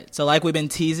So like we've been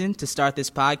teasing to start this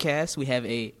podcast, we have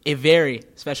a very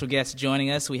special guest joining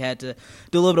us. We had to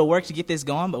do a little bit of work to get this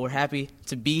going, but we're happy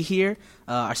to be here.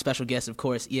 Our special guest, of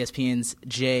course, ESPN's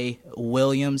Jay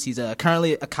Williams. He's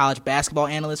currently a college basketball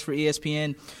analyst for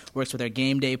ESPN, works with their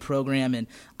game day program, and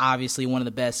obviously one of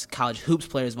the best college hoops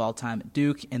players of all time at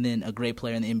Duke, and then a great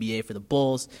player in the NBA for the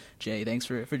Bulls. Jay, thanks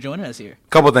for joining us here. A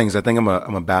couple of things. I think I'm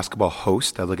a basketball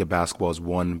host. I look at basketball as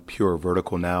one pure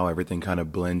vertical now. Everything kind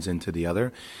of blends into the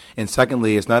other. And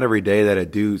secondly, it's not every day that a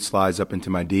dude slides up into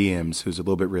my DMs who's a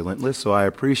little bit relentless. So I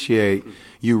appreciate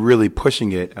you really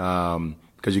pushing it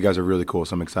because you guys are really cool.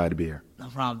 So I'm excited to be here. No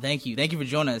problem. Thank you. Thank you for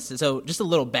joining us. So just a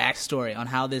little backstory on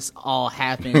how this all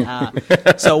happened.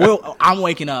 I'm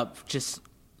waking up just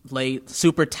late,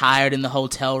 super tired in the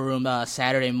hotel room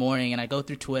Saturday morning, and I go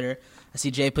through Twitter. I see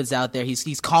Jay puts out there.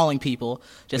 He's calling people.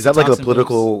 Is that like a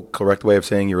political correct way of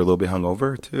saying you're a little bit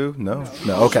hungover too? No.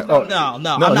 Okay. No. I'm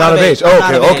not of age.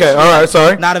 Oh, okay. All right.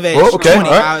 Sorry. Not of age. Oh, okay. 20.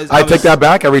 All right. I take that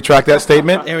back. I retract that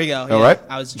statement. There we go. All right.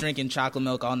 I was drinking chocolate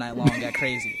milk all night long. Got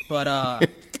crazy. But I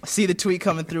see the tweet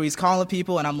coming through. He's calling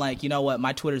people, and I'm like, you know what?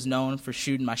 My Twitter's known for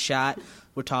shooting my shot.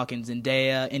 We're talking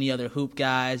Zendaya, any other hoop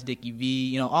guys, Dickie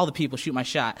V, all the people shoot my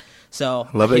shot. So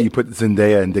love that you put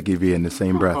Zendaya and Dickie V in the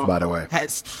same breath, by the way.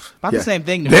 It's about the same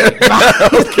thing to me.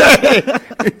 Okay.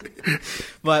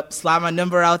 But slide my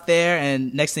number out there,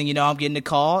 and next thing you know, I'm getting a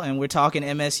call, and we're talking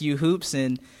MSU hoops,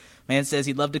 and man says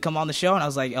he'd love to come on the show, and I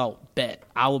was like, oh, bet.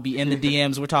 I will be in the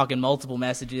DMs. We're talking multiple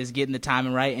messages, getting the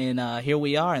timing right, and here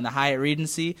we are in the Hyatt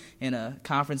Regency in a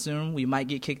conference room we might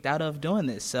get kicked out of doing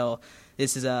this. So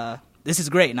this is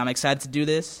great, and I'm excited to do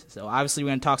this. So obviously we're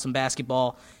going to talk some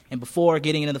basketball. And before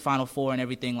getting into the Final Four and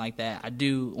everything like that, I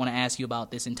do want to ask you about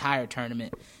this entire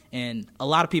tournament. And a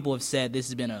lot of people have said this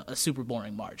has been a super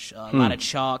boring March. A lot of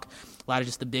chalk, a lot of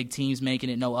just the big teams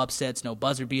making it, no upsets, no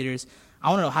buzzer beaters. I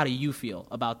want to know, how do you feel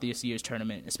about this year's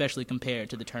tournament, especially compared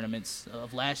to the tournaments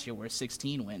of last year where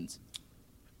 16 wins?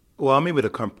 Well, I'm able to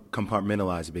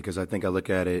compartmentalize it because I think I look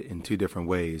at it in two different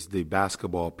ways. The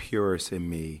basketball purist in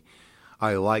me,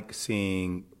 I like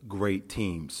seeing great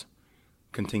teams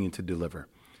continue to deliver.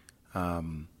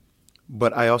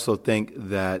 But I also think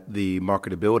that the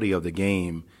marketability of the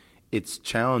game, it's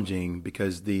challenging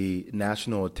because the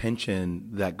national attention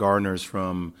that garners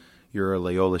from your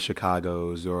Loyola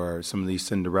Chicagos or some of these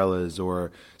Cinderellas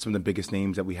or some of the biggest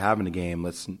names that we have in the game,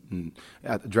 let's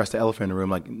address the elephant in the room,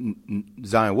 like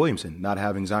Zion Williamson. Not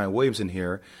having Zion Williamson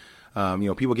here,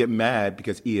 people get mad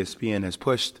because ESPN has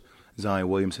pushed Zion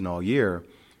Williamson all year,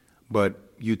 but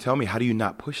you tell me, how do you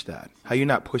not push that? How do you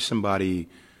not push somebody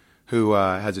who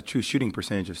has a true shooting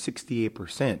percentage of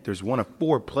 68%? There's one of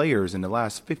 4 players in the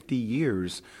last 50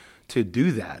 years to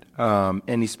do that,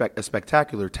 and he's a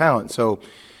spectacular talent. So,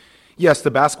 yes,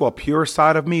 the basketball pure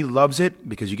side of me loves it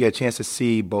because you get a chance to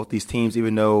see both these teams,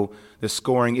 even though the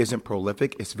scoring isn't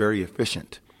prolific, it's very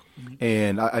efficient. Mm-hmm.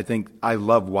 And I think I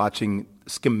love watching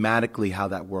schematically how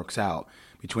that works out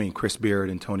between Chris Beard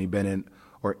and Tony Bennett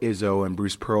or Izzo and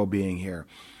Bruce Pearl being here.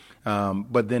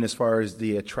 But then as far as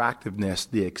the attractiveness,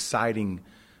 the exciting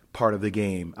part of the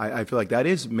game, I feel like that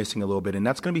is missing a little bit. And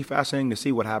that's going to be fascinating to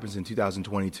see what happens in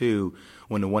 2022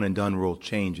 when the one-and-done rule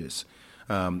changes.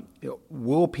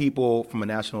 Will people, from a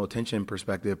national attention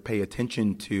perspective, pay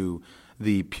attention to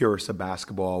the purists of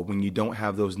basketball when you don't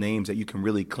have those names that you can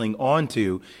really cling on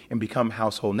to and become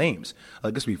household names?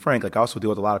 Let's be frank, I also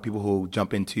deal with a lot of people who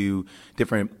jump into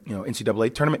different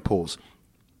NCAA tournament pools.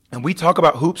 And we talk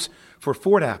about hoops for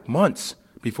 4.5 months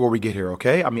before we get here,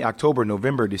 okay? October,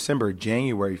 November, December,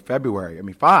 January, February.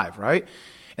 5, right?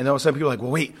 And then all of a sudden people are like, well,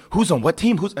 wait, who's on what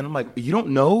team? And I'm like, you don't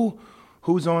know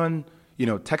who's on,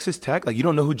 Texas Tech? You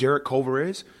don't know who Jarrett Culver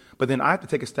is? But then I have to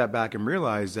take a step back and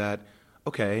realize that,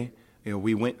 okay,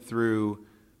 we went through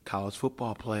college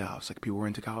football playoffs. People were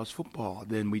into college football.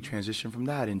 Then we transitioned from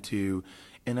that into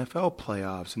NFL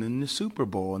playoffs and then the Super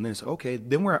Bowl. And then it's, okay,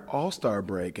 then we're at All-Star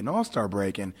break. And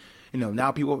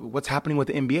now people, what's happening with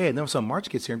the NBA? And then some March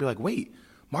gets here and be like, wait,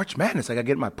 March Madness, I got to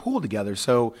get my pool together.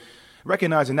 So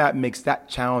recognizing that makes that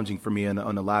challenging for me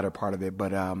on the latter part of it.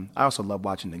 But I also love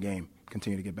watching the game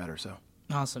continue to get better. So.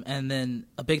 Awesome. And then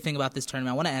a big thing about this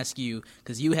tournament, I want to ask you,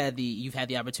 because you've had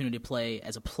the opportunity to play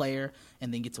as a player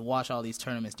and then get to watch all these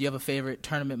tournaments. Do you have a favorite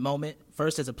tournament moment,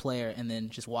 first as a player and then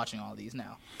just watching all these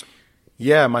now?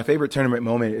 Yeah, my favorite tournament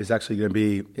moment is actually going to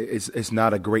be, it's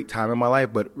not a great time in my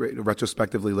life, but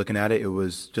retrospectively looking at it, it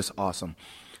was just awesome.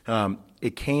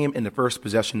 It came in the first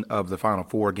possession of the Final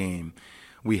Four game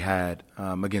we had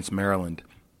against Maryland.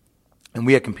 And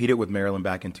we had competed with Maryland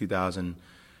back in 2000,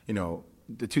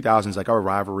 the 2000s, our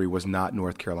rivalry was not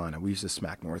North Carolina. We used to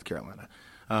smack North Carolina.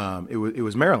 It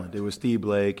was Maryland. It was Steve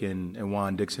Blake and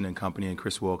Juan Dixon and company and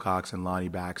Chris Wilcox and Lonnie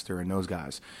Baxter and those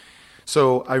guys.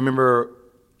 So I remember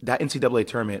that NCAA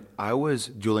tournament, I was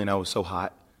so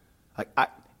hot.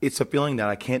 It's a feeling that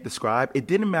I can't describe. It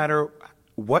didn't matter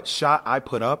what shot I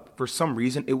put up. For some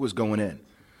reason, it was going in.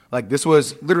 Like, this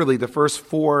was literally the first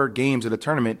 4 games of the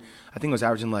tournament. I think it was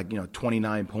averaging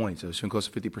 29 points. It was shooting close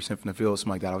to 50% from the field,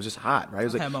 something like that. I was just hot, right? It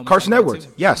was like Carson Edwards.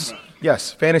 Yes,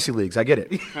 fantasy leagues. I get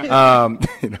it.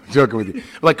 Joking with you.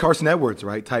 Like Carson Edwards,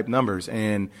 right? Type numbers.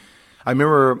 And I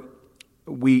remember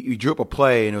we drew up a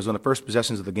play, and it was on the first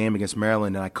possessions of the game against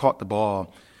Maryland, and I caught the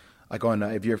ball, like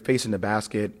if you're facing the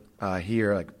basket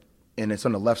here, and it's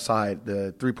on the left side,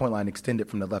 the three-point line extended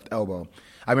from the left elbow.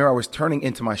 I remember I was turning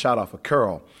into my shot off a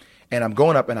curl, and I'm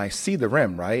going up, and I see the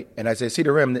rim, right? And as I see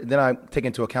the rim, then I take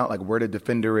into account where the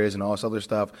defender is and all this other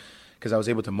stuff, because I was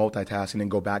able to multitask and then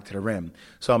go back to the rim.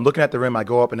 So I'm looking at the rim, I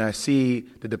go up, and I see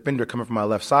the defender coming from my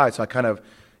left side, so I kind of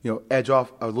edge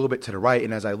off a little bit to the right,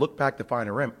 and as I look back to find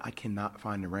the rim, I cannot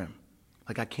find the rim.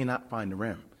 I cannot find the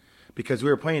rim. Because we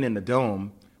were playing in the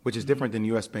Dome, which is different than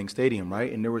U.S. Bank Stadium,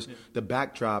 right? And there was the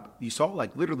backdrop. You saw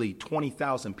literally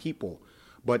 20,000 people,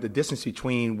 but the distance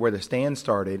between where the stand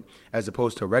started as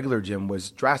opposed to a regular gym was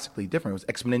drastically different. It was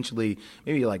exponentially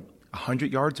maybe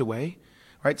 100 yards away,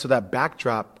 right? So that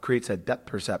backdrop creates a depth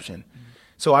perception.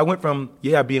 So I went from,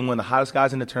 being one of the hottest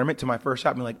guys in the tournament to my first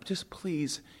shot being just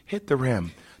please hit the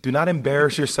rim. Do not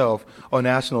embarrass yourself on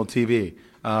national TV.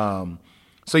 I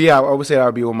would say that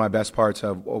would be one of my best parts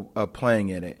of playing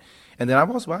in it. And then I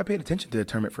paid attention to the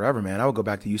tournament forever, man. I would go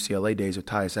back to UCLA days with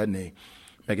Tyus Edney,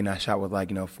 making that shot with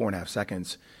 4.5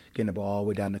 seconds, getting the ball all the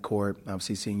way down the court,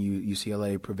 obviously seeing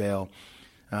UCLA prevail.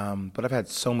 But I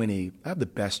have the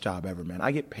best job ever, man.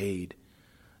 I get paid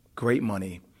great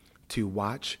money to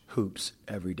watch hoops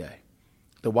every day.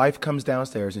 The wife comes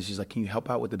downstairs and she's like, can you help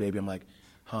out with the baby? I'm like,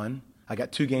 hun, I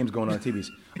got 2 games going on TVs.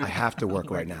 I have to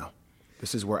work right now.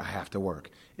 This is where I have to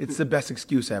work. It's the best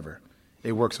excuse ever.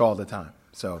 It works all the time.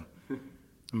 So I'm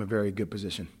in a very good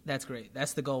position. That's great.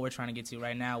 That's the goal we're trying to get to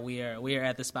right now. We are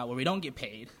at the spot where we don't get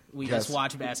paid. We just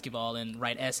watch basketball and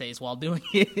write essays while doing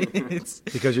it.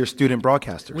 Because you're student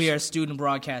broadcasters. We are student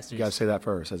broadcasters. You got to say that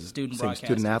first. As student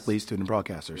student athletes, student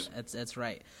broadcasters. That's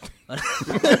right.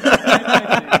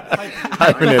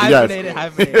 Hyphenated.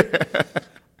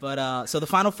 But so the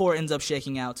Final Four ends up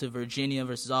shaking out to Virginia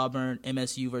versus Auburn,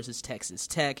 MSU versus Texas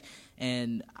Tech.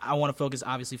 And I want to focus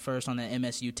obviously first on the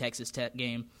MSU-Texas Tech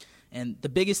game. And the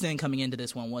biggest thing coming into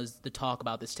this one was the talk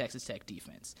about this Texas Tech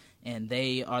defense. And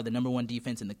they are the number 1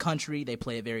 defense in the country. They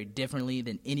play it very differently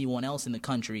than anyone else in the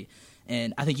country.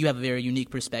 And I think you have a very unique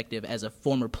perspective as a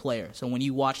former player. So when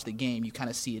you watch the game, you kind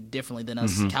of see it differently than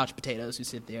us couch potatoes who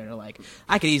sit there and are like,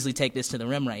 I could easily take this to the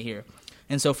rim right here.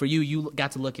 And so for you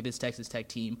got to look at this Texas Tech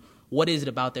team. What is it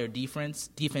about their defense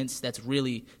that's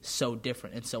really so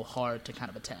different and so hard to kind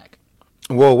of attack?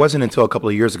 Well, it wasn't until a couple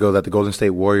of years ago that the Golden State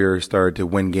Warriors started to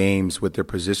win games with their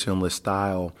positionless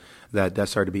style that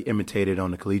started to be imitated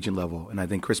on the collegiate level. And I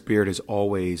think Chris Beard has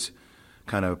always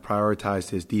kind of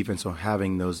prioritized his defense on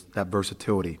having that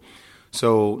versatility.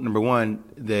 So, number one,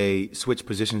 they switch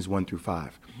positions 1 through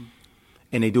 5.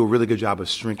 And they do a really good job of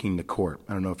shrinking the court.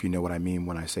 I don't know if you know what I mean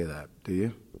when I say that. Do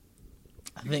you?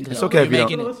 I think it's okay if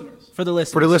you don't. For the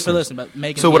listeners.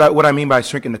 But so what I mean by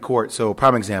shrinking the court, so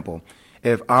prime example,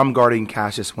 if I'm guarding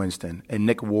Cassius Winston and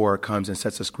Nick Ward comes and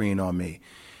sets a screen on me,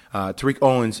 Tariq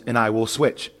Owens and I will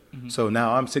switch. So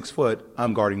now I'm 6 foot,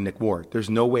 I'm guarding Nick Ward. There's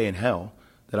no way in hell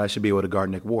that I should be able to guard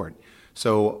Nick Ward.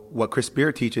 So what Chris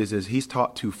Beard teaches is he's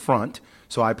taught to front.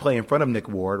 So I play in front of Nick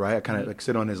Ward, right? I kind of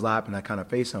sit on his lap and I kind of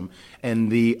face him.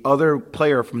 And the other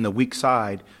player from the weak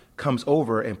side comes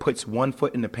over and puts 1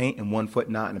 foot in the paint and 1 foot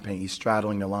not in the paint. He's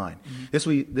straddling the line.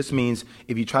 This means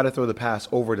if you try to throw the pass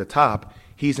over the top,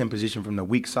 he's in position from the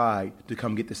weak side to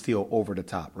come get the steal over the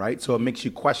top, right? So it makes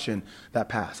you question that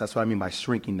pass. That's what I mean by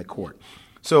shrinking the court.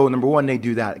 So number one, they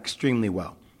do that extremely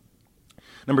well.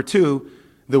 Number two,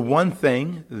 the one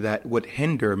thing that would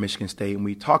hinder Michigan State, and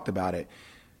we talked about it,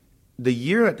 the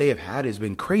year that they have had has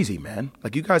been crazy, man.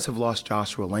 Like, you guys have lost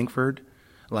Joshua Langford.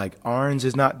 Like, Arns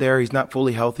is not there. He's not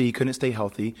fully healthy. He couldn't stay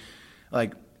healthy.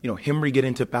 Like, Henry get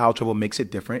into foul trouble makes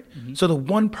it different. So the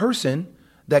one person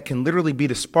that can literally be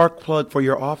the spark plug for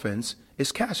your offense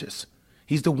is Cassius.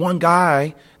 He's the one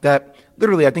guy that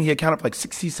literally, I think he accounted for like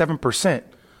 67%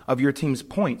 of your team's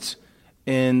points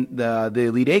in the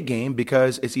Elite Eight game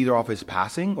because it's either off his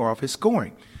passing or off his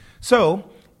scoring. So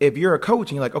if you're a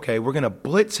coach and you're like, okay, we're going to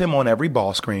blitz him on every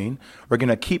ball screen. We're going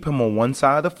to keep him on one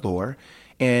side of the floor.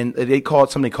 and they call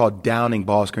it something called downing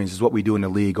ball screens. Is what we do in the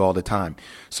league all the time.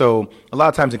 So a lot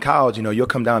of times in college, you'll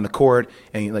come down the court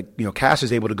and Cash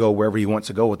is able to go wherever he wants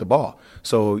to go with the ball.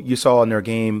 So you saw in their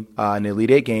game, in the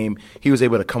Elite Eight game, he was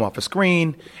able to come off a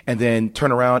screen and then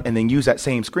turn around and then use that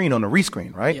same screen on a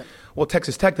rescreen, right? Yep. Well,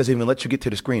 Texas Tech doesn't even let you get to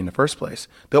the screen in the first place.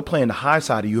 They'll play on the high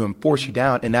side of you and force you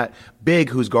down, and that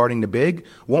big who's guarding the big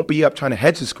won't be up trying to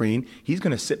hedge the screen. He's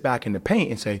going to sit back in the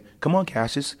paint and say, come on,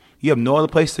 Cassius, you have no other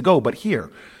place to go but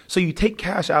here. So you take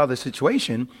Cash out of the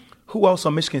situation, who else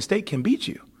on Michigan State can beat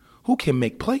you? Who can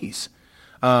make plays?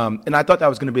 And I thought that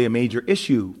was going to be a major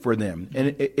issue for them,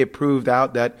 and it proved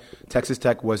out that Texas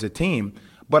Tech was a team.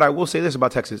 But I will say this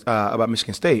about about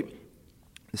Michigan State.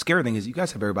 The scary thing is you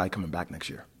guys have everybody coming back next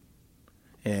year.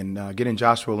 And getting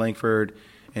Joshua Langford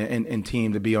and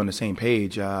team to be on the same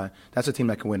page, that's a team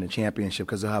that can win a championship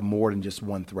because they'll have more than just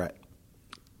one threat.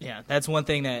 Yeah, that's one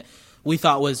thing that we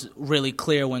thought was really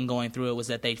clear when going through it was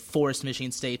that they forced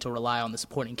Michigan State to rely on the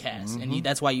supporting cast. Mm-hmm. And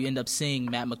that's why you end up seeing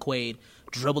Matt McQuaid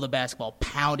dribble the basketball,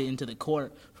 pound it into the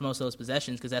court for most of those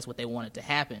possessions because that's what they wanted to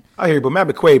happen. I hear you, but Matt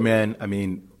McQuaid, man, I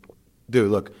mean,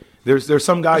 dude, look, there's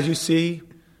some guys you see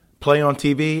play on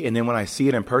TV, and then when I see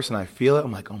it in person, I feel it.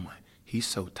 I'm like, oh, my. He's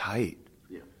so tight.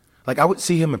 Yeah. Like, I would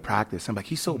see him in practice. I'm like,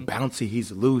 he's so bouncy. He's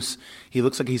loose. He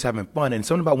looks like he's having fun. And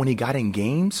something about when he got in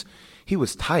games, he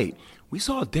was tight. We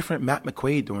saw a different Matt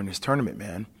McQuaid during this tournament,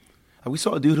 man. We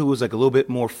saw a dude who was like a little bit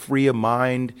more free of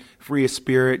mind, free of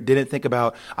spirit, didn't think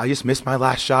about, I just missed my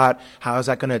last shot. How is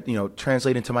that going to,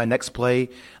 translate into my next play?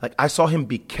 Like, I saw him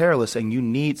be careless, and you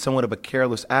need somewhat of a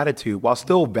careless attitude while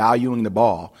still valuing the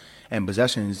ball and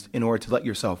possessions in order to let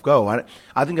yourself go.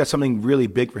 I think that's something really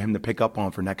big for him to pick up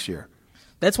on for next year.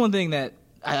 That's one thing that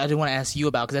I did want to ask you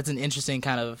about because that's an interesting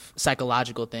kind of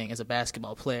psychological thing as a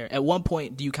basketball player. At one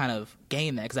point, do you kind of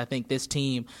gain that? Because I think this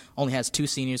team only has 2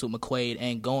 seniors with McQuaid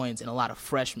and Goins and a lot of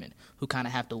freshmen who kind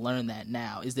of have to learn that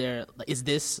now. Is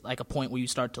this like a point where you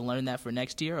start to learn that for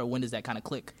next year, or when does that kind of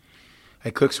click?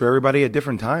 It clicks for everybody at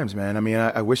different times, man. I mean,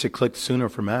 I wish it clicked sooner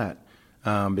for Matt.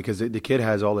 Because the kid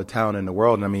has all the talent in the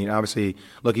world. And, I mean, obviously,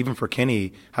 look, even for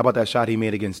Kenny, how about that shot he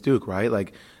made against Duke, right?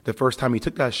 Like, the first time he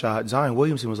took that shot, Zion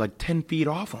Williamson was like 10 feet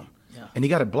off him, and he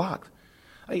got it blocked.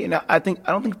 I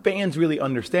don't think fans really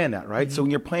understand that, right? Mm-hmm. So when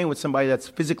you're playing with somebody that's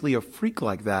physically a freak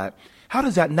like that, how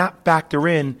does that not factor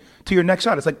in to your next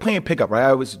shot? It's like playing pickup, right?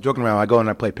 I was joking around. I go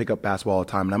and I play pickup basketball all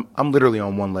the time, and I'm literally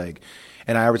on one leg.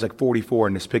 And I average like 44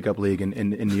 in this pickup league in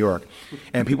New York.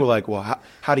 And people are like, well,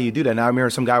 how do you do that? Now I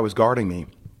remember some guy was guarding me.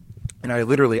 And I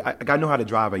know how to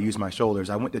drive. I use my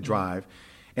shoulders. I went to drive.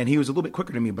 And he was a little bit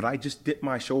quicker than me, but I just dipped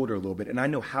my shoulder a little bit. And I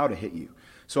know how to hit you.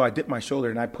 So I dipped my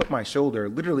shoulder, and I put my shoulder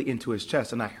literally into his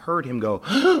chest. And I heard him go,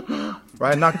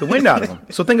 right? I knocked the wind out of him.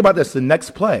 So think about this. The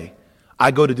next play, I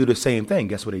go to do the same thing.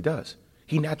 Guess what he does?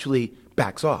 He naturally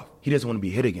backs off. He doesn't want to be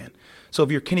hit again. So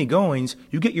if you're Kenny Goins,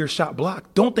 you get your shot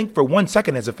blocked. Don't think for 1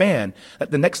 second as a fan that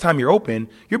the next time you're open,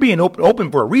 you're being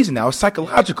open for a reason now. It's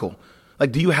psychological.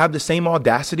 Like, do you have the same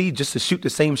audacity just to shoot the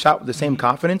same shot with the same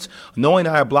confidence, knowing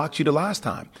that I blocked you the last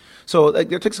time? So like,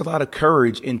 there takes a lot of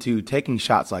courage into taking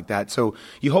shots like that. So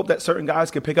you hope that certain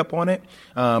guys can pick up on it,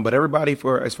 but everybody,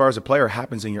 as far as a player,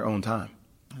 happens in your own time.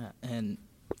 And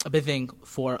a big thing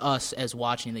for us as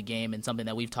watching the game, and something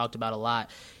that we've talked about a lot,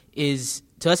 is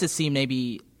to us it seemed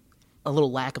maybe a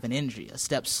little lack of an energy, a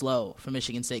step slow for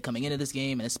Michigan State coming into this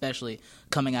game, and especially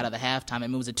coming out of the halftime. I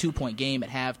mean, it was a 2-point game at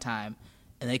halftime,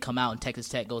 and they come out and Texas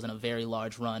Tech goes on a very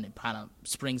large run and kind of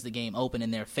springs the game open in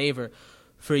their favor.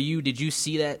 For you, did you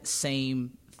see that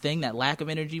same thing, that lack of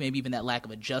energy, maybe even that lack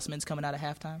of adjustments coming out of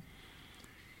halftime?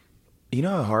 You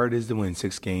know how hard it is to win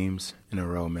 6 games in a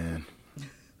row, man?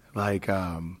 Like,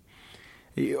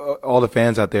 all the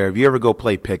fans out there, if you ever go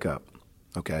play pickup,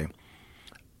 okay,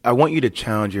 I want you to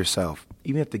challenge yourself,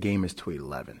 even if the game is to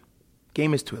 11.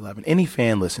 Game is to 11. Any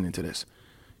fan listening to this,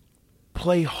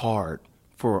 play hard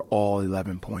for all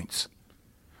 11 points.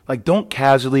 Like, don't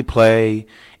casually play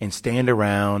and stand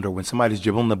around, or when somebody's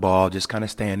dribbling the ball, just kind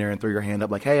of stand there and throw your hand up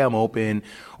like, hey, I'm open.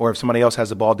 Or if somebody else has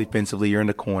the ball defensively, you're in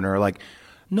the corner. Like,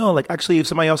 no, like, actually, if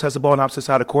somebody else has the ball on the opposite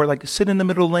side of the court, like, sit in the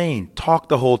middle lane, talk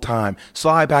the whole time,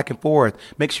 slide back and forth,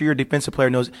 make sure your defensive player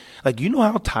knows. Like, you know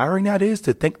how tiring that is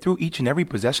to think through each and every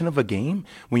possession of a game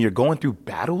when you're going through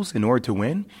battles in order to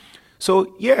win?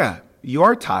 So, yeah, you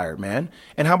are tired, man.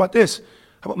 And how about this?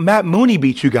 How about Matt Mooney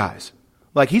beat you guys?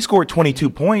 Like, he scored 22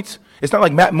 points. It's not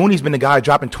like Matt Mooney's been the guy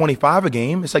dropping 25 a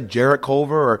game. It's like Jarrett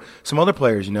Culver or some other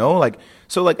players, you know? Like,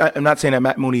 so, like, I'm not saying that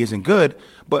Matt Mooney isn't good,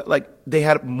 but, like, they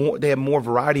had more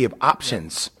variety of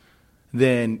options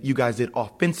than you guys did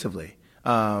offensively.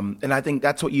 And I think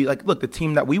that's what you, like, look, the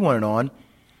team that we went on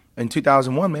in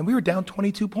 2001, man, we were down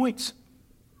 22 points.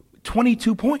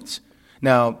 22 points.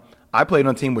 Now, I played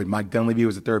on a team with Mike Dunleavy, who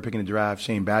was the third pick in the draft,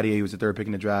 Shane Battier, who was the third pick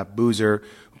in the draft, Boozer,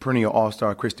 perennial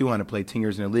all-star, Chris Duhon, who played 10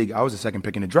 years in the league. I was the second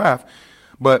pick in the draft.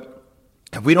 But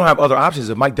if we don't have other options,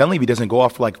 if Mike Dunleavy doesn't go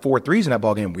off for like 4 threes in that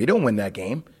ball game, we don't win that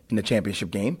game in the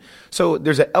championship game. So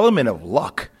there's an element of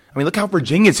luck. I mean, look how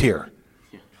Virginia's here.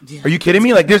 Yeah. Are you kidding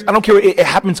me? Like, I don't care. It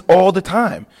happens all the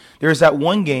time. There's that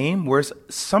one game where it's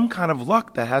some kind of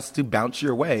luck that has to bounce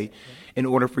your way in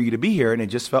order for you to be here. And it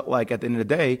just felt like at the end of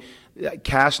the day,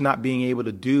 Cash not being able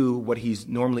to do what he's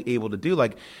normally able to do.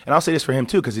 Like, and I'll say this for him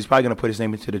too, because he's probably going to put his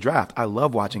name into the draft. I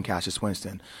love watching Cassius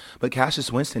Winston, but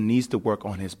Cassius Winston needs to work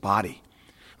on his body.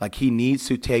 Like, he needs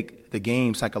to take the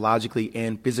game psychologically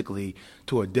and physically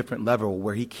to a different level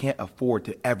where he can't afford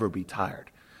to ever be tired.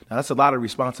 Now, that's a lot of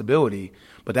responsibility,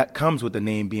 but that comes with the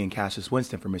name being Cassius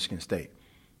Winston for Michigan State.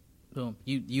 Boom.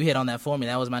 You hit on that for me.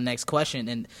 That was my next question.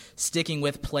 And sticking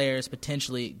with players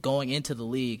potentially going into the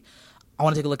league, I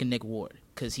want to take a look at Nick Ward,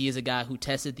 because he is a guy who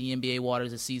tested the NBA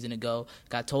waters a season ago,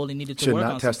 got told he needed to work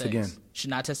on some things. Should not test again. Should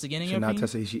not test again in your opinion?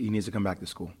 Should not test. He needs to come back to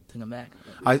school. To come back.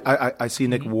 I see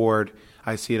Nick Ward.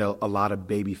 I see a lot of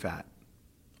baby fat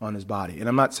on his body. And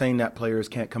I'm not saying that players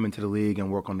can't come into the league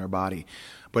and work on their body.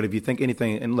 But if you think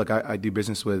anything, and look, I do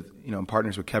business with, I'm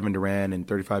partners with Kevin Durant and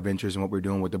 35 Ventures and what we're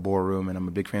doing with the Ballroom, and I'm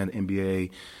a big fan of the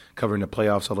NBA, covering the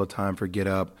playoffs all the time for Get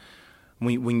Up.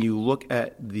 When you look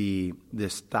at the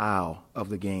style of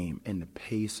the game and the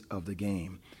pace of the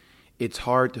game, it's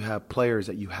hard to have players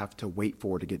that you have to wait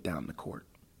for to get down the court.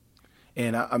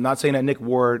 And I'm not saying that Nick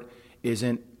Ward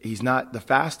he's not the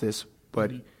fastest,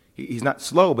 but he's not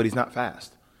slow, but he's not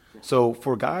fast. So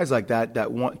for guys like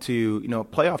that want to,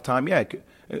 playoff time, are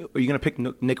you going to pick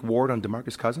Nick Ward on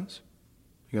DeMarcus Cousins?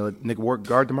 You're going to let Nick Ward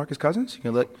guard DeMarcus Cousins?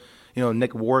 You're going to let,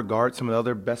 Nick Ward guard some of the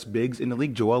other best bigs in the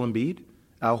league, Joel Embiid,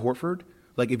 Al Horford?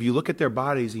 Like, if you look at their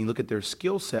bodies and you look at their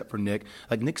skill set for Nick,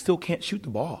 like, Nick still can't shoot the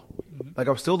ball. Like,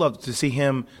 I would still love to see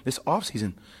him this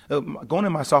offseason. Going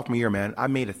in my sophomore year, man, I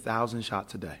made 1,000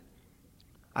 shots a day.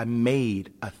 I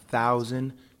made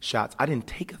 1,000 shots. I didn't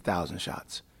take 1,000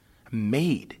 shots. I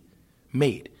made.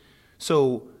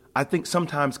 So I think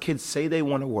sometimes kids say they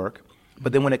want to work,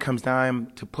 but then when it comes time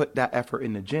to put that effort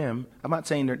in the gym, I'm not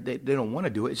saying they don't want to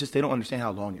do it. It's just they don't understand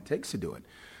how long it takes to do it.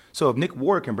 So if Nick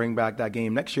Ward can bring back that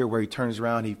game next year where he turns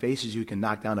around, he faces you, can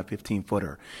knock down a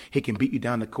 15-footer. He can beat you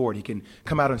down the court. He can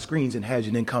come out on screens and hedge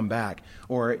and then come back.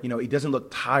 Or, he doesn't look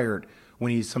tired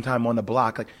when he's sometime on the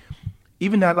block. Like,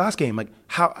 even that last game, like,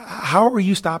 how are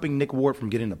you stopping Nick Ward from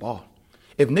getting the ball?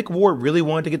 If Nick Ward really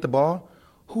wanted to get the ball,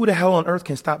 who the hell on earth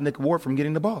can stop Nick Ward from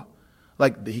getting the ball?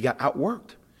 Like, he got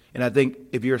outworked. And I think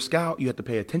if you're a scout, you have to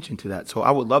pay attention to that. So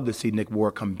I would love to see Nick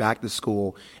Ward come back to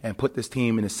school and put this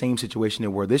team in the same situation they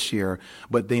were this year,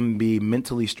 but then be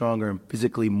mentally stronger and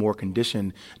physically more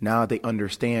conditioned now that they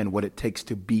understand what it takes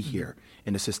to be here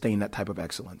and to sustain that type of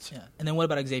excellence. Yeah. And then what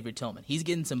about Xavier Tillman? He's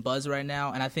getting some buzz right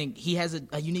now, and I think he has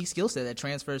a unique skill set that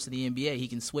transfers to the NBA. He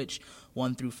can switch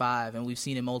 1 through 5, and we've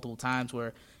seen it multiple times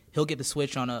where he'll get the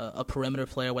switch on a perimeter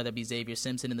player, whether it be Xavier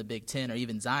Simpson in the Big Ten or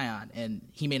even Zion, and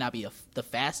he may not be the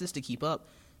fastest to keep up,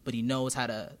 but he knows how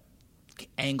to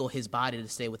angle his body to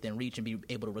stay within reach and be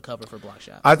able to recover for block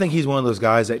shots. I think he's one of those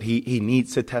guys that he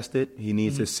needs to test it. He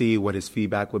needs to see what his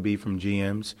feedback would be from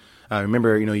GMs.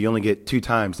 Remember, you only get 2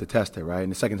 times to test it, right?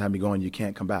 And the second time you go in, you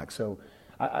can't come back. So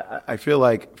I feel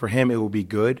like for him it will be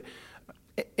good.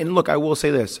 And look, I will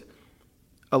say this.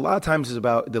 A lot of times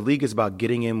the league is about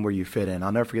getting in where you fit in.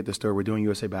 I'll never forget the story. We're doing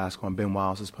USA Basketball, and Ben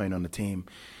Wallace is playing on the team.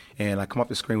 And I come off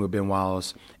the screen with Ben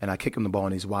Wallace, and I kick him the ball,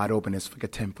 and he's wide open. It's like a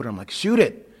 10-footer. I'm like, shoot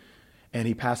it. And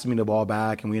he passes me the ball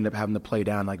back, and we end up having to play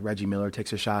down. Like Reggie Miller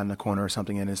takes a shot in the corner or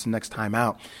something, and it's the next time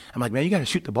out. I'm like, man, you got to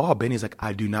shoot the ball. Ben, he's like,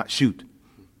 I do not shoot.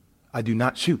 I do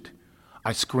not shoot.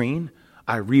 I screen,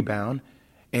 I rebound,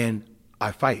 and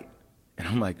I fight. And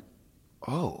I'm like,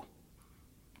 oh.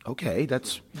 Okay,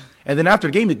 and then after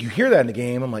the game, you hear that in the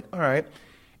game, I'm like, all right.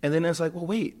 And then it's like, well,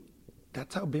 wait,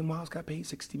 that's how Ben Wallace got paid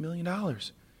 $60 million.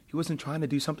 He wasn't trying to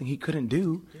do something he couldn't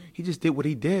do. He just did what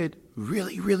he did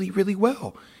really, really, really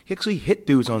well. He actually hit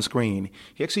dudes on screen.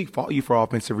 He actually fought you for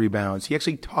offensive rebounds. He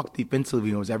actually talked defensively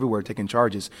and was everywhere taking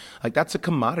charges. Like, that's a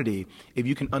commodity if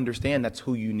you can understand that's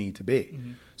who you need to be.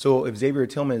 Mm-hmm. So if Xavier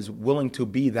Tillman is willing to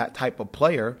be that type of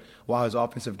player while his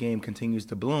offensive game continues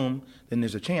to bloom, then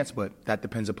there's a chance, but that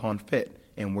depends upon fit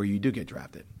and where you do get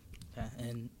drafted. Yeah,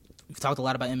 and we've talked a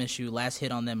lot about MSU. Last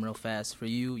hit on them real fast. For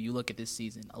you look at this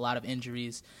season, a lot of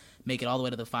injuries, make it all the way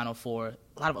to the Final Four.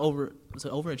 A lot of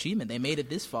overachievement. They made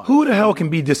it this far. Who the hell can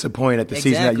be disappointed at the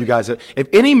season that you guys have? If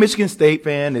any Michigan State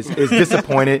fan is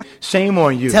disappointed, shame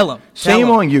on you. Tell them. Shame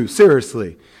on you,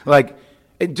 seriously. Like,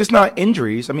 just not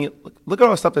injuries. I mean, look at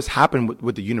all the stuff that's happened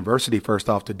with the university, first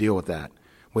off, to deal with that,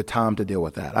 with Tom to deal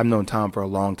with that. I've known Tom for a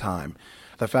long time.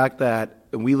 The fact that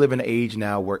we live in an age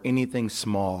now where anything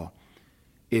small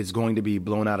is going to be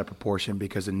blown out of proportion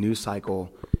because the news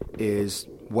cycle is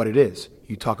what it is.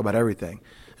 You talk about everything.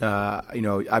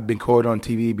 I've been quoted on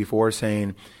TV before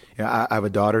saying, I have a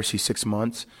daughter, she's 6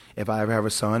 months. If I ever have a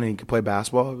son and he could play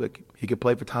basketball, he could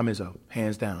play for Tom Izzo,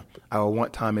 hands down. I would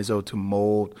want Tom Izzo to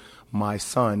mold my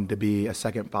son to be a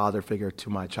second father figure to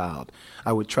my child.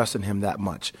 I would trust in him that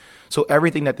much. So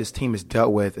everything that this team has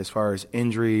dealt with as far as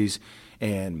injuries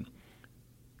and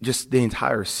just the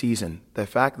entire season, the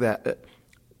fact that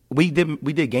we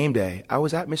did game day. I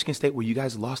was at Michigan State where you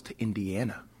guys lost to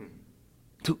Indiana.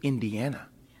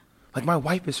 Like, my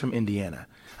wife is from Indiana.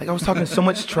 Like, I was talking so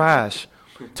much trash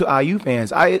to IU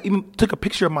fans. I even took a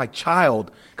picture of my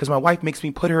child because my wife makes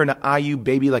me put her in an IU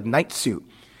baby, like, night suit.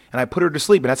 And I put her to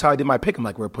sleep, and that's how I did my pick. I'm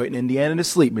like, we're putting Indiana to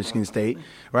sleep, Michigan State,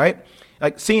 right?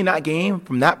 Like, seeing that game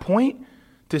from that point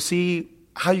to see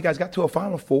how you guys got to a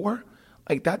Final Four,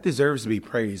 like, that deserves to be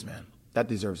praised, man. That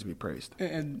deserves to be praised.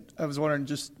 And I was wondering,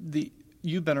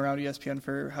 you've been around ESPN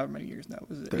for how many years now?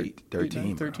 Was it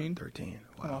 13? 13? 13.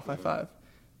 Wow. 5.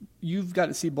 You've got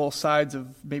to see both sides of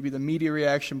maybe the media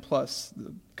reaction plus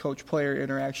the coach-player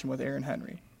interaction with Aaron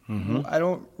Henry. Mm-hmm. I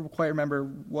don't quite remember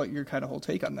what your kind of whole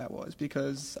take on that was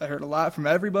because I heard a lot from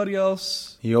everybody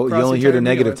else. You only hear the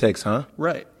negative takes, huh?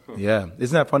 Right. Yeah.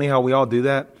 Isn't that funny how we all do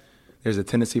that? There's a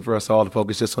tendency for us all to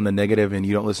focus just on the negative and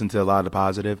you don't listen to a lot of the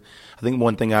positive. I think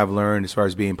one thing I've learned as far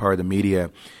as being part of the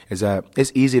media is that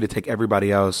it's easy to take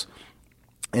everybody else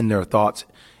and their thoughts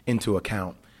into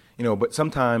account. But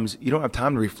sometimes you don't have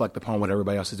time to reflect upon what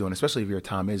everybody else is doing, especially if you're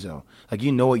Tom Izzo. Like,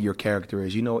 you know what your character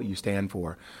is. You know what you stand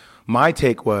for. My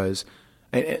take was,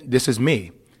 and this is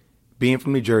me, being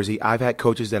from New Jersey, I've had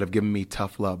coaches that have given me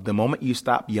tough love. The moment you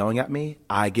stop yelling at me,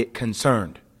 I get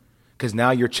concerned because now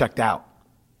you're checked out.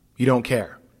 You don't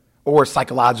care. Or it's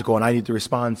psychological and I need to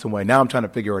respond some way. Now I'm trying to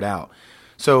figure it out.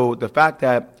 So the fact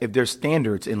that if there's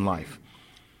standards in life,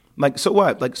 like, so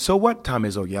what? Like, so what Tom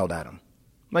Izzo yelled at him?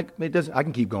 Like, it doesn't. I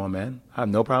can keep going, man. I have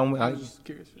no problem with it. I was just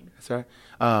curious. Sorry.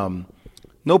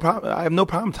 No problem. I have no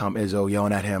problem Tom Izzo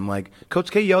yelling at him. Like,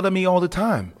 Coach K yelled at me all the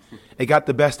time. It got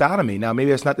the best out of me. Now,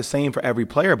 maybe it's not the same for every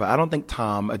player, but I don't think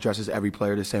Tom addresses every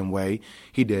player the same way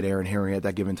he did Aaron Henry at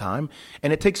that given time.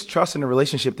 And it takes trust in a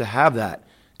relationship to have that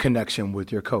connection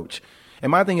with your coach.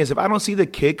 And my thing is, if I don't see the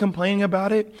kid complaining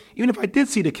about it, even if I did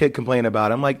see the kid complain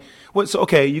about it, I'm like, what? So,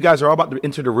 okay, you guys are all about to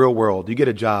enter the real world. You get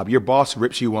a job. Your boss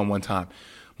rips you one time.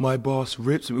 My boss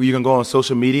rips me. You're going to go on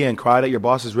social media and cry that your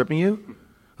boss is ripping you?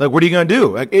 Like, what are you going to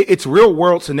do? Like, it's real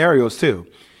world scenarios too.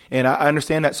 And I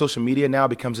understand that social media now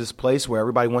becomes this place where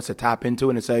everybody wants to tap into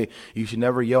it and say, you should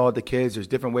never yell at the kids. There's a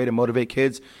different way to motivate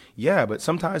kids. Yeah, but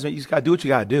sometimes you just got to do what you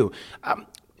got to do.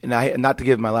 Not to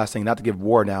give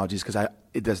war analogies because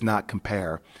it does not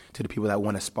compare to the people that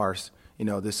want to sparse,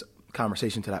 this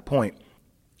conversation to that point.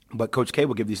 But Coach K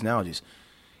will give these analogies.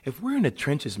 If we're in the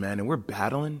trenches, man, and we're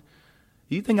battling,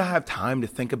 do you think I have time to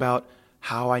think about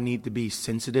how I need to be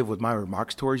sensitive with my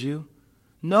remarks towards you?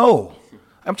 No.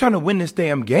 I'm trying to win this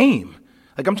damn game.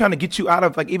 Like, I'm trying to get you out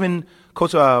of, like, even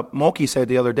Coach Mulkey said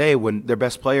the other day when their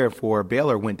best player for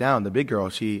Baylor went down, the big girl,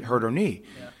 she hurt her knee.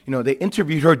 Yeah. They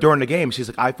interviewed her during the game. She's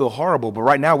like, I feel horrible, but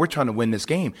right now we're trying to win this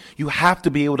game. You have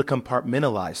to be able to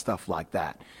compartmentalize stuff like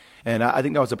that. And I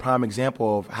think that was a prime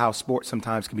example of how sports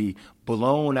sometimes can be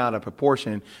blown out of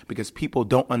proportion because people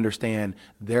don't understand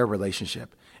their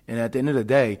relationship. And at the end of the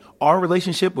day, our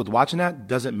relationship with watching that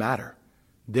doesn't matter.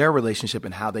 Their relationship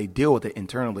and how they deal with it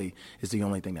internally is the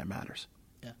only thing that matters.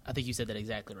 Yeah, I think you said that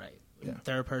exactly right. Yeah.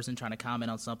 Third person trying to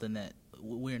comment on something that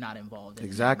we're not involved in.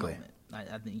 Exactly.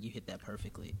 I think you hit that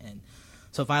perfectly. And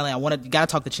so finally, got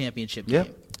to talk the championship Yeah.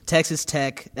 game. Texas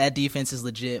Tech, that defense is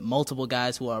legit. Multiple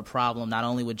guys who are a problem, not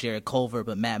only with Jared Culver,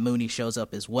 but Matt Mooney shows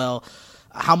up as well.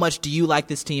 How much do you like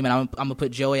this team? And I'm going to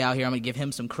put Joey out here. I'm going to give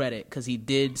him some credit because he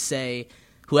did say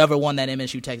whoever won that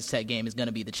MSU Texas Tech game is going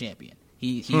to be the champion.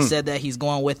 He said that he's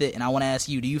going with it, and I want to ask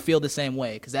you, do you feel the same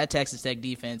way? Because that Texas Tech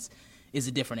defense is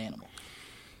a different animal.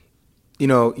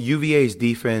 UVA's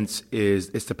defense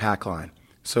it's the pack line.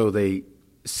 So they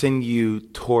send you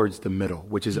towards the middle,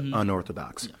 which is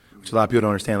unorthodox. Yeah. Which a lot of people don't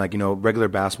understand. Like, regular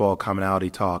basketball commonality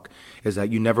talk is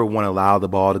that you never want to allow the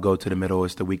ball to go to the middle.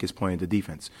 It's the weakest point of the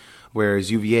defense.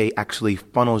 Whereas UVA actually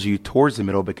funnels you towards the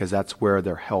middle because that's where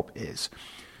their help is.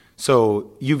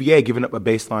 So UVA giving up a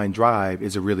baseline drive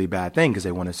is a really bad thing because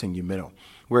they want to send you middle.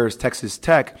 Whereas Texas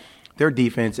Tech, Their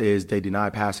defense is they deny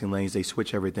passing lanes, they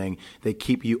switch everything, they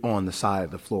keep you on the side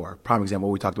of the floor. Prime example,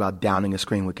 we talked about downing a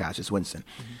screen with Cassius Winston.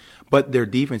 Mm-hmm. But their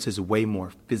defense is way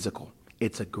more physical.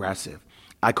 It's aggressive.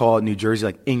 I call it New Jersey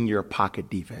like in your pocket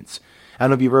defense. I don't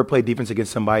know if you've ever played defense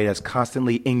against somebody that's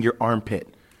constantly in your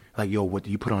armpit. Like, yo, what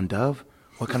do you put on Dove?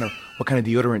 What kind of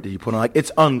deodorant did you put on? Like,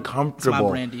 it's uncomfortable. It's my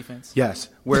brand defense. Yes.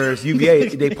 Whereas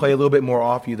UVA, they play a little bit more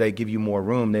off you. They give you more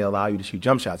room. They allow you to shoot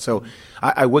jump shots. So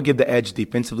I would give the edge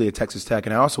defensively at Texas Tech,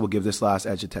 and I also will give this last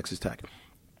edge at Texas Tech.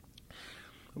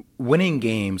 Winning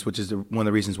games, which is one of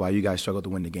the reasons why you guys struggle to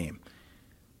win the game.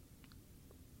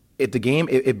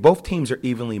 If both teams are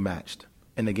evenly matched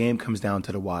and the game comes down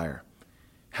to the wire,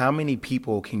 how many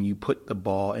people can you put the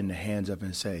ball in the hands of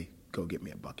and say, go get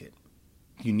me a bucket?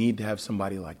 You need to have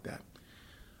somebody like that.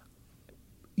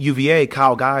 UVA,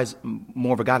 Kyle Guy's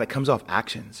more of a guy that comes off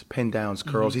actions, pin downs,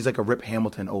 curls. Mm-hmm. He's like a Rip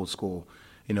Hamilton old school,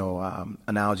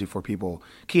 analogy for people.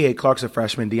 Kihei Clark's a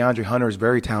freshman. DeAndre Hunter is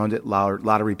very talented,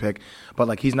 lottery pick, but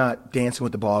like he's not dancing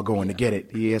with the ball going to get it.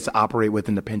 He has to operate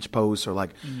within the pinch post or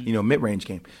mid-range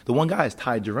game. The one guy is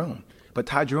Ty Jerome, but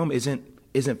Ty Jerome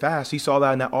isn't fast. He saw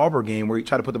that in that Auburn game where he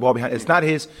tried to put the ball behind. That's not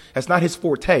his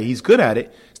forte. He's good at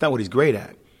it. It's not what he's great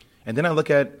at. And then I look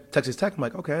at Texas Tech. I'm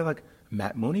like, okay, like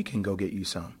Matt Mooney can go get you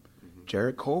some.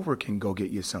 Jarrett Culver can go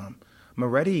get you some.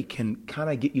 Moretti can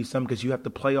kind of get you some because you have to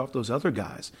play off those other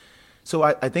guys. So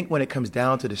I think when it comes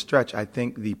down to the stretch, I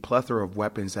think the plethora of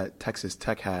weapons that Texas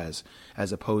Tech has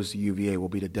as opposed to UVA will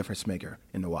be the difference maker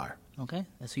in the wire. Okay,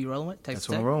 that's who you're rolling with? Texas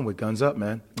Tech? That's who I'm rolling with. Guns up,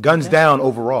 man. Guns down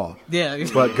overall. Yeah.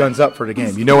 But guns up for the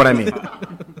game. You know what I mean.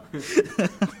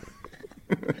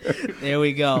 There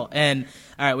we go. And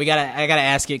all right, I gotta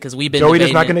ask it because we've been. Joey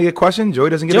is not going to get a question. Joey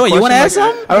doesn't get a question. Joey, you want to ask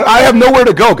something? I have nowhere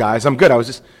to go, guys. I'm good. I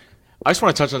just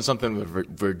want to touch on something with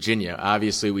Virginia.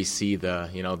 Obviously, we see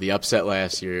the upset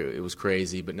last year. It was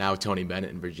crazy, but now Tony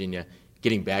Bennett and Virginia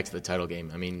getting back to the title game.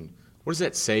 I mean, what does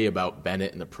that say about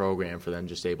Bennett and the program for them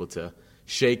just able to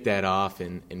shake that off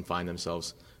and find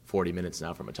themselves 40 minutes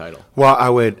now from a title? Well, I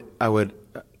would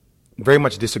very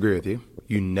much disagree with you.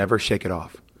 You never shake it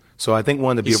off. So I think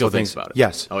one of the beautiful things about it.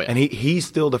 Yes. Oh, yeah. And he's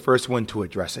still the first one to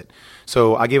address it.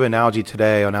 So I gave an analogy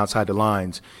today on Outside the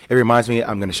Lines. It reminds me,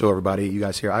 I'm going to show everybody, you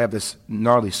guys here, I have this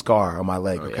gnarly scar on my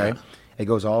leg, okay? Yeah. It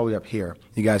goes all the way up here.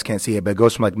 You guys can't see it, but it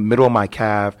goes from like middle of my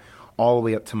calf all the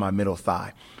way up to my middle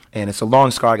thigh. And it's a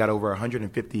long scar. I got over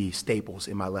 150 staples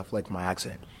in my left leg from my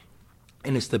accident.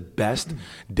 And it's the best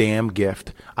damn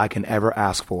gift I can ever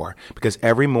ask for because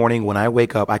every morning when I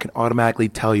wake up, I can automatically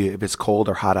tell you if it's cold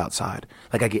or hot outside.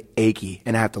 Like I get achy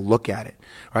and I have to look at it,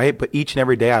 right? But each and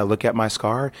every day I look at my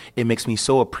scar, it makes me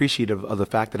so appreciative of the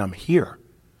fact that I'm here.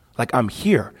 Like I'm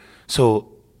here.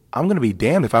 So I'm going to be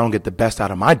damned if I don't get the best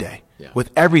out of my day with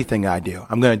everything I do.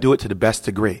 I'm going to do it to the best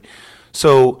degree.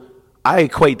 So I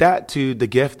equate that to the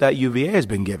gift that UVA has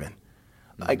been given.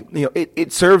 Like,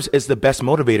 it serves as the best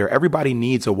motivator. Everybody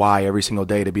needs a why every single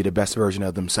day to be the best version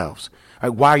of themselves.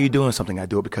 Like, why are you doing something? I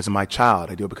do it because of my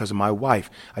child. I do it because of my wife.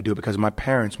 I do it because of my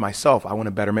parents, myself. I want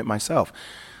to betterment myself.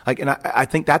 Like, and I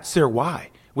think that's their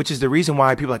why, which is the reason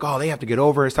why people are like, oh, they have to get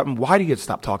over it. Why do you get to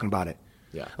stop talking about it?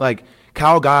 Yeah. Like,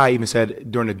 Kyle Guy even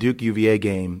said during the Duke UVA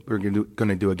game, we're going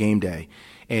to do a game day.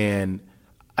 And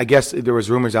I guess there was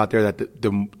rumors out there that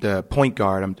the point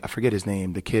guard, I forget his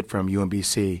name, the kid from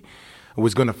UMBC,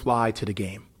 was going to fly to the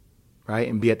game, right,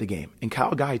 and be at the game. And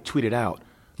Kyle Guy tweeted out,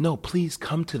 no, please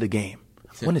come to the game.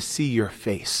 I want to see your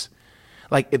face.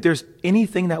 Like, if there's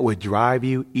anything that would drive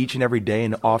you each and every day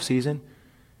in the offseason,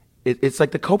 it's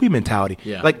like the Kobe mentality.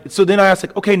 Yeah. Like, so then I asked,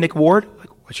 like, okay, Nick Ward, like,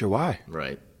 what's your why?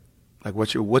 Right. Like,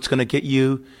 what's going to get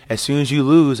you as soon as you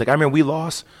lose? Like, I remember we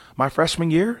lost my freshman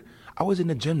year. I was in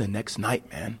the gym the next night,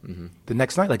 man. Mm-hmm. The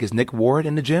next night. Like, is Nick Ward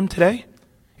in the gym today?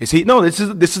 Is he? No, this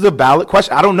is a valid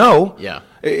question. I don't know. Yeah.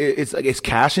 It's like, is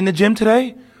Cash in the gym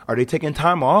today? Are they taking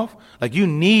time off? Like, you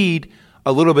need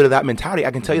a little bit of that mentality.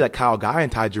 I can tell you that Kyle Guy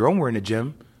and Ty Jerome were in the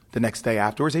gym the next day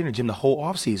afterwards. They were in the gym the whole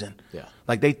offseason. Yeah.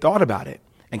 Like, they thought about it.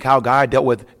 And Kyle Guy dealt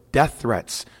with death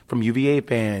threats from UVA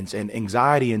fans and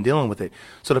anxiety and dealing with it.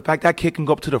 So the fact that kid can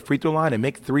go up to the free throw line and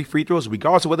make 3 free throws,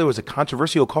 regardless of whether it was a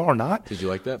controversial call or not. Did you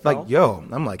like that foul? Like, yo,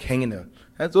 I'm like hanging there.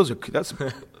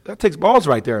 That takes balls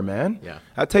right there, man. Yeah.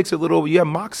 That takes a little,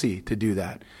 moxie to do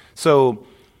that. So,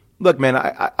 look, man,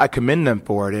 I commend them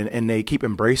for it, and they keep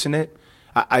embracing it.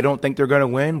 I don't think they're going to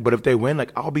win, but if they win,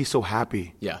 like, I'll be so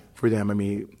happy for them. I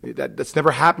mean, that's never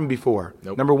happened before.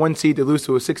 Nope. Number 1 seed, they lose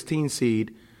to a 16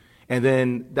 seed, and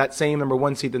then that same number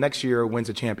 1 seed the next year wins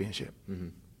a championship. Mm-hmm.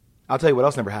 I'll tell you what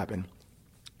else never happened.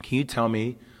 Can you tell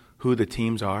me who the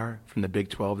teams are from the Big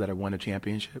 12 that have won a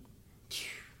championship?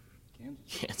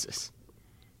 Kansas.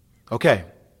 Okay,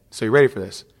 so you ready for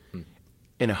this?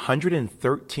 in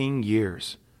 113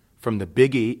 years from the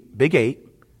Big Eight,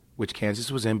 which Kansas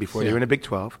was in before they were in the Big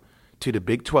 12, to the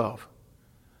Big 12,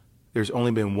 there's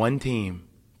only been one team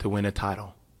to win a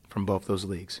title from both those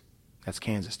leagues. That's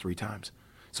Kansas 3 times.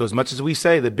 So as much as we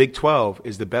say the Big 12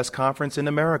 is the best conference in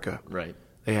America, right,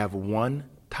 they have one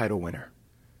title winner.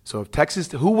 So if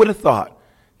Texas, who would have thought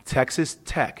Texas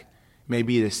Tech may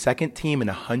be the second team in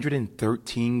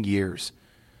 113 years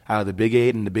out of the Big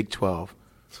 8 and the Big 12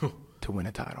 to win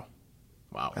a title?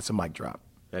 Wow. That's a mic drop.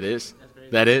 That is.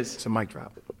 It's a mic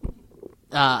drop.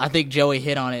 I think Joey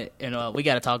hit on it, and we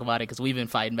got to talk about it because we've been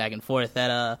fighting back and forth.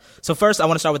 So first, I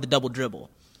want to start with the double dribble.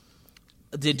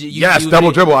 Yes,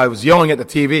 double dribble. I was yelling at the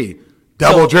TV.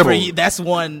 Double dribble. That's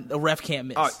one a ref can't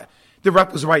miss. The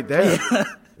ref was right there.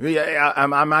 Yeah,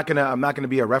 I'm not gonna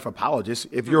be a ref apologist.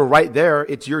 If you're right there,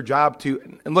 it's your job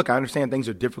to. And look, I understand things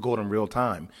are difficult in real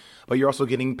time, but you're also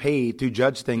getting paid to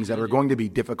judge things that are going to be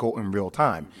difficult in real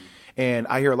time. And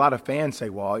I hear a lot of fans say,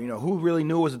 well, who really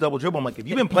knew it was a double dribble? I'm like, if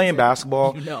you've been playing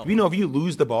basketball, if you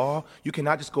lose the ball, you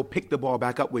cannot just go pick the ball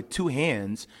back up with 2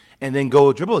 hands and then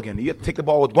go dribble again. You have to take the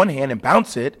ball with 1 hand and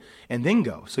bounce it and then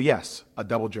go. So, yes, a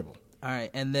double dribble. All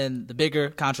right, and then the bigger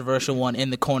controversial one in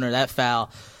the corner, that foul.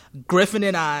 Griffin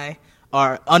and I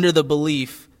are under the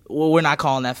belief, we're not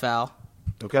calling that foul.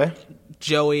 Okay.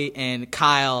 Joey and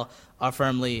Kyle are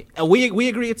firmly we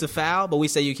agree it's a foul, but we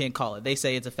say you can't call it. They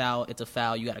say it's a foul,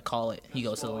 you got to call it. He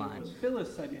goes to the line.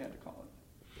 Phyllis said you had to call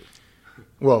it.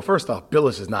 Well, first off,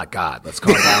 Billis is not God. Let's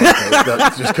call it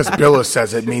out. Just because Billis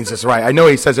says it means it's right. I know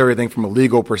he says everything from a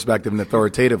legal perspective and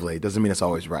authoritatively. It doesn't mean it's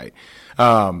always right.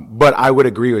 But I would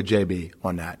agree with JB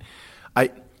on that.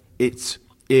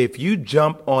 If you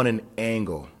jump on an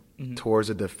angle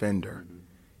towards a defender,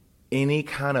 any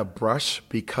kind of brush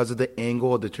because of the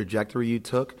angle of the trajectory you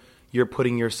took, you're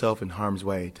putting yourself in harm's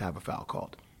way to have a foul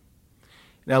called.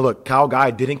 Now, look, Kyle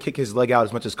Guy didn't kick his leg out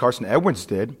as much as Carson Edwards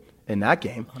did in that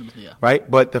game,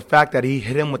 right? But the fact that he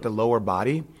hit him with the lower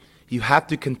body, you have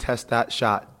to contest that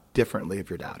shot differently if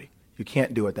you're Dowdy. You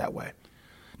can't do it that way.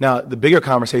 Now, the bigger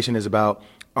conversation is about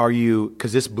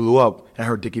because this blew up, and I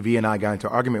heard Dickie V and I got into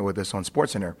an argument with this on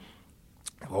SportsCenter.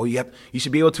 Well, you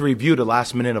should be able to review the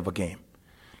last minute of a game.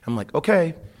 I'm like,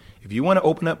 okay, if you want to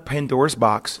open up Pandora's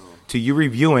box to you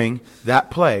reviewing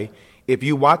that play, if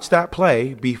you watch that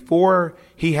play, before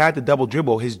he had the double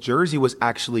dribble, his jersey was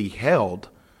actually held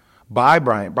by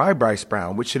Bryce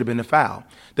Brown, which should have been a foul.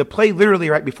 The play literally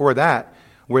right before that,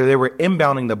 where they were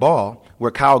inbounding the ball,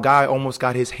 where Kyle Guy almost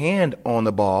got his hand on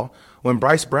the ball, when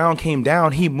Bryce Brown came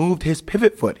down, he moved his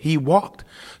pivot foot. He walked.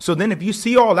 So then if you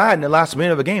see all that in the last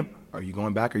minute of a game, are you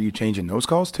going back? Are you changing those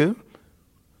calls too?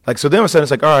 So then all of a sudden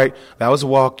it's like, all right, that was a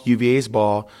walk, UVA's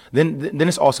ball. Then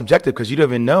it's all subjective because you don't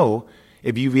even know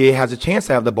if UVA has a chance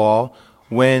to have the ball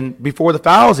before the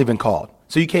foul is even called.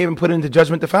 So you can't even put it into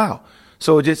judgment the foul.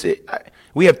 So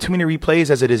we have too many replays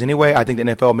as it is anyway. I think the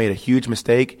NFL made a huge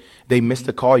mistake. They missed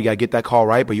the call. You got to get that call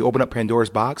right, but you open up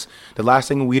Pandora's box. The last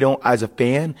thing we don't, as a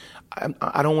fan,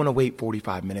 I don't want to wait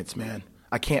 45 minutes, man.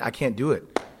 I can't do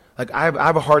it. I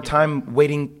have a hard time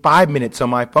waiting 5 minutes on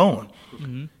my phone.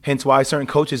 Mm-hmm. Hence why certain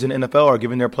coaches in the NFL are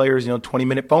giving their players,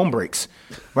 20-minute phone breaks,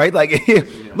 right?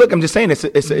 Look, I'm just saying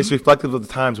it's reflective of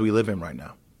the times we live in right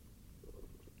now.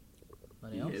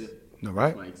 Anybody else? All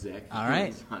right. All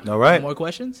right. All right. Any more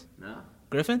questions? No.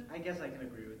 Griffin? I guess I can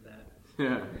agree with that.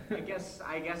 Yeah.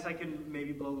 I guess I can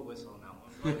maybe blow the whistle on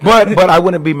that But one. I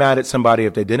wouldn't be mad at somebody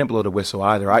if they didn't blow the whistle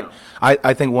either. No.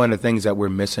 I think one of the things that we're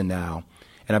missing now,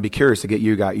 and I'd be curious to get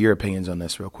your opinions on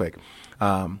this real quick.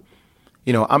 I'm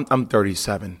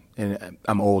 37 and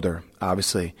I'm older,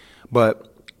 obviously,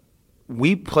 but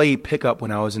we played pickup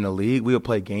when I was in the league. We would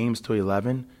play games till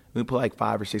 11. We would play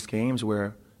 5 or 6 games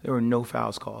where there were no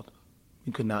fouls called.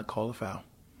 You could not call a foul.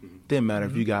 Didn't matter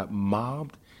if you got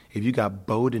mobbed, if you got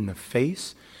bowed in the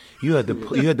face. You had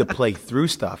to play through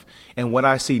stuff. And what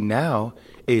I see now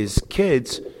is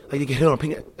kids you get hit on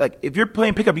if you're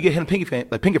playing pickup, you get hit on pinky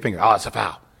finger. Oh, it's a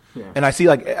foul. Yeah. And I see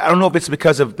I don't know if it's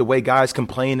because of the way guys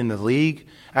complain in the league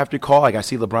after call. I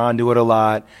see LeBron do it a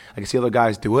lot. I can see other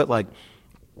guys do it. And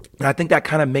I think that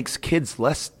kind of makes kids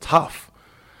less tough.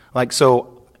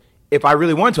 So if I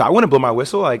really want to, I want to blow my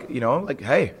whistle.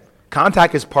 Hey,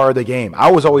 contact is part of the game.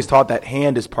 I was always taught that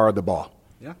hand is part of the ball.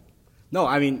 Yeah. No,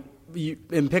 I mean,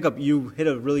 in pickup, you hit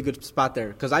a really good spot there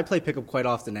because I play pickup quite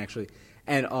often, actually.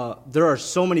 And there are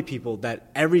so many people that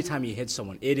every time you hit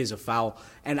someone, it is a foul.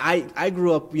 And I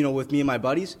grew up, with me and my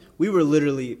buddies. We were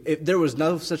literally, there was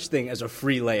no such thing as a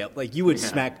free layup. You would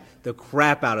smack the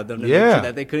crap out of them to make sure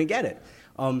that they couldn't get it.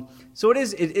 So it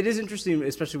is interesting,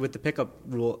 especially with the pickup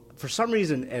rule. For some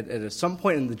reason, at some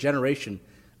point in the generation,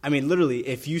 I mean, literally,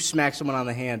 if you smack someone on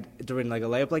the hand during like a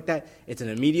layup like that, it's an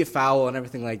immediate foul and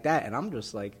everything like that. And I'm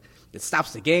just like, it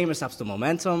stops the game, it stops the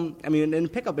momentum. I mean, in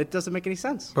pickup, it doesn't make any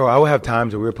sense. Bro, I would have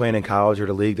times when we were playing in college or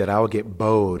the league that I would get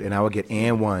bowed and I would get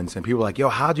and ones, and people were like, yo,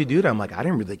 how'd you do that? I'm like, I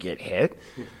didn't really get hit.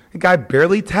 The guy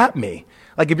barely tapped me.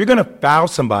 Like, if you're going to foul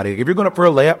somebody, if you're going for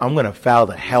a layup, I'm going to foul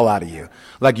the hell out of you.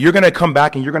 Like, you're going to come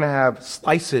back and you're going to have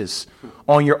slices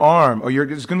on your arm, or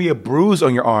there's going to be a bruise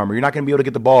on your arm, or you're not going to be able to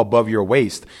get the ball above your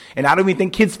waist. And I don't even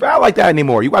think kids foul like that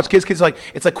anymore. You watch kids like,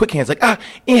 it's like quick hands, like,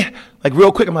 like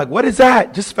real quick. I'm like, what is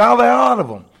that? Just foul the hell out of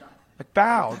them. Like,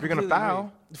 foul. If you're going to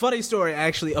foul. Funny story,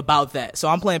 actually, about that. So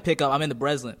I'm playing pickup. I'm in the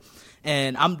Breslin.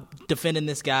 And I'm defending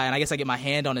this guy, and I guess I get my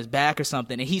hand on his back or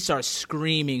something, and he starts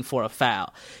screaming for a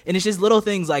foul. And it's just little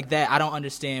things like that. I don't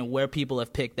understand where people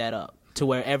have picked that up to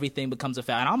where everything becomes a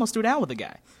foul. And I almost threw down with the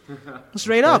guy.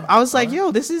 Straight up. I was like, yo,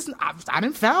 I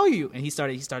didn't foul you. And he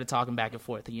started talking back and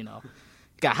forth,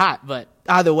 got hot. But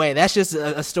either way, that's just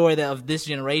a story of this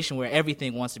generation where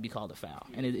everything wants to be called a foul.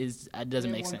 And it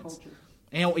doesn't make sense. Culture.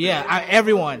 And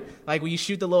everyone, like when you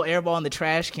shoot the little air ball in the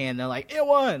trash can, they're like, it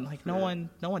won. Like no one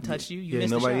touched you. You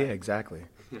missed the shot. Yeah, exactly.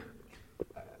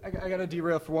 I got to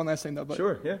derail for one last thing though. But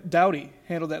Sure, yeah. Dowdy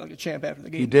handled that like a champ after the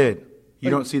game. He did. You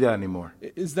don't see that anymore.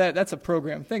 That's a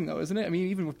program thing though, isn't it? I mean,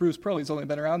 even with Bruce Pearl, he's only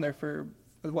been around there for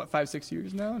 5-6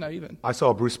 years now, not even. I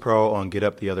saw Bruce Pearl on Get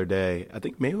Up the other day. I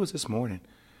think maybe it was this morning,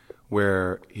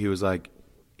 where he was like,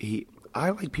 I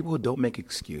like people who don't make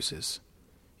excuses.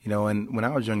 And when I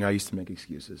was younger, I used to make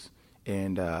excuses.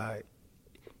 And, as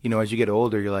you get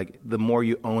older, you're like, the more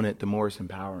you own it, the more it's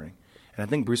empowering. And I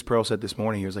think Bruce Pearl said this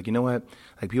morning, he was like, you know what?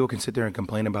 Like, people can sit there and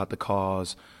complain about the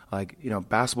cause. Like,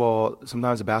 basketball,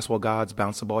 sometimes the basketball gods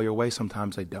bounce the ball your way,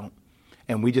 sometimes they don't.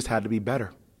 And we just had to be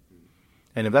better.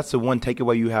 And if that's the one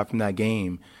takeaway you have from that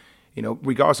game,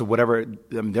 regardless of whatever,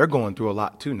 they're going through a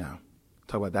lot too now.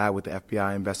 Talk about that with the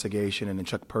FBI investigation, and then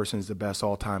Chuck Person's the best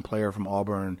all-time player from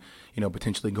Auburn,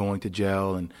 potentially going to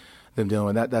jail, and them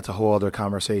doing that. That's a whole other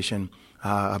conversation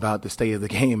about the state of the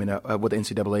game and what the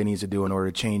NCAA needs to do in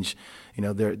order to change,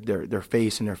 their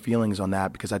face and their feelings on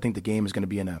that. Because I think the game is going to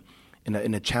be in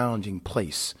a challenging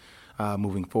place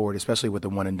moving forward, especially with the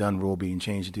one and done rule being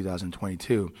changed in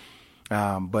 2022.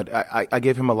 But I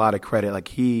give him a lot of credit. Like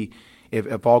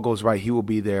If all goes right, he will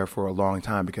be there for a long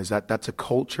time, because that's a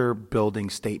culture-building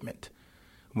statement.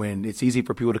 When it's easy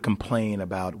for people to complain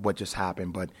about what just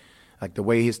happened, but like the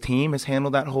way his team has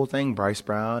handled that whole thing, Bryce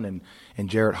Brown and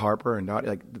Jarrett Harper, and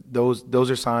like those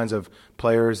are signs of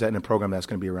players that in a program that's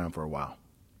going to be around for a while.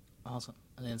 Awesome.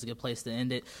 I think it's a good place to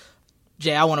end it.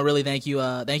 Jay, I want to really thank you.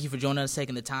 Thank you for joining us,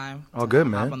 taking the time. Oh, good,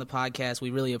 man. Hop on the podcast. We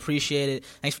really appreciate it.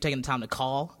 Thanks for taking the time to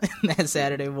call that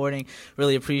Saturday morning.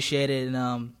 Really appreciate it.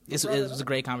 And it was a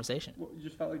great conversation. What, you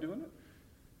just felt like doing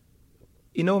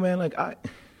it? Man, like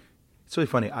it's really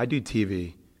funny. I do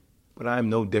TV, but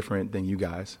I'm no different than you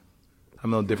guys.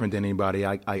 I'm no different than anybody.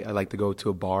 I like to go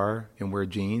to a bar and wear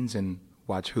jeans and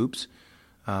watch hoops.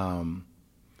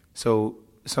 So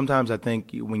sometimes I think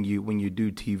when you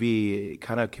do TV, it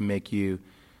kind of can make you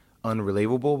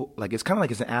unrelatable. Like, it's kind of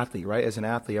like as an athlete, right? As an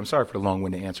athlete, I'm sorry for the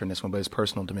long-winded answer in this one, but it's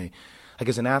personal to me. Like,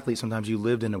 as an athlete, sometimes you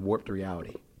lived in a warped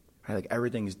reality, right? Like,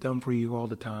 everything is done for you all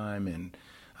the time, and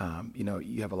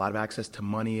you have a lot of access to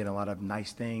money and a lot of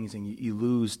nice things, and you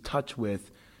lose touch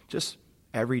with just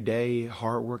everyday,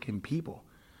 hardworking people.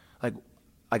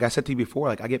 Like I said to you before,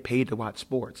 like, I get paid to watch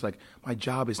sports. Like, my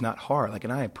job is not hard. Like,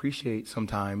 and I appreciate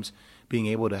sometimes being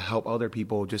able to help other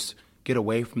people just get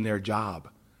away from their job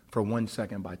for 1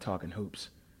 second by talking hoops.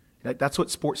 That's what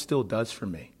sports still does for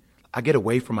me. I get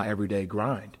away from my everyday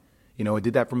grind. It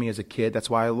did that for me as a kid. That's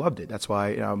why I loved it. That's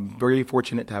why I'm very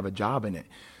fortunate to have a job in it.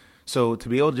 So to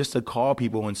be able just to call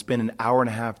people and spend an hour and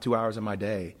a half, 2 hours of my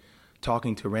day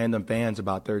talking to random fans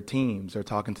about their teams, or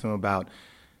talking to them about,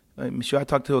 I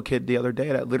talked to a kid the other day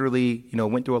that literally,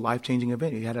 went through a life-changing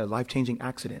event. He had a life-changing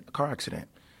accident, a car accident.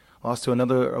 Lost to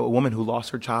a woman who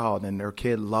lost her child, and her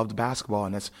kid loved basketball,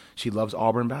 and she loves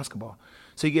Auburn basketball.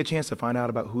 So you get a chance to find out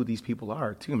about who these people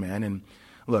are too, man. And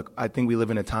look, I think we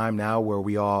live in a time now where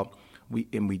we have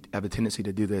a tendency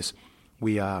to do this.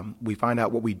 We find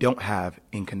out what we don't have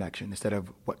in connection instead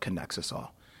of what connects us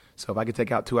all. So if I could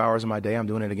take out 2 hours of my day, I'm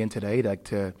doing it again today,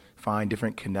 to find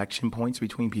different connection points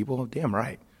between people. Damn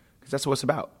right, because that's what it's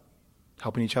about,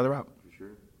 helping each other out. For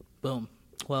sure. Boom.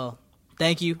 Well,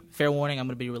 thank you. Fair warning, I'm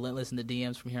going to be relentless in the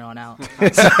DMs from here on out.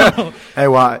 Hey,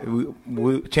 well,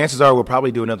 chances are we'll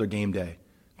probably do another game day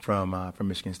from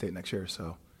Michigan State next year.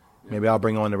 So maybe I'll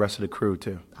bring on the rest of the crew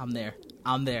too. I'm there.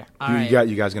 All right.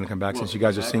 You guys going to come back since you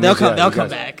guys are seniors? They'll come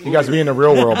back. You guys will be in the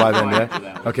real world by then,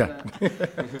 yeah? Okay.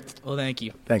 Well, thank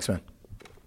you. Thanks, man.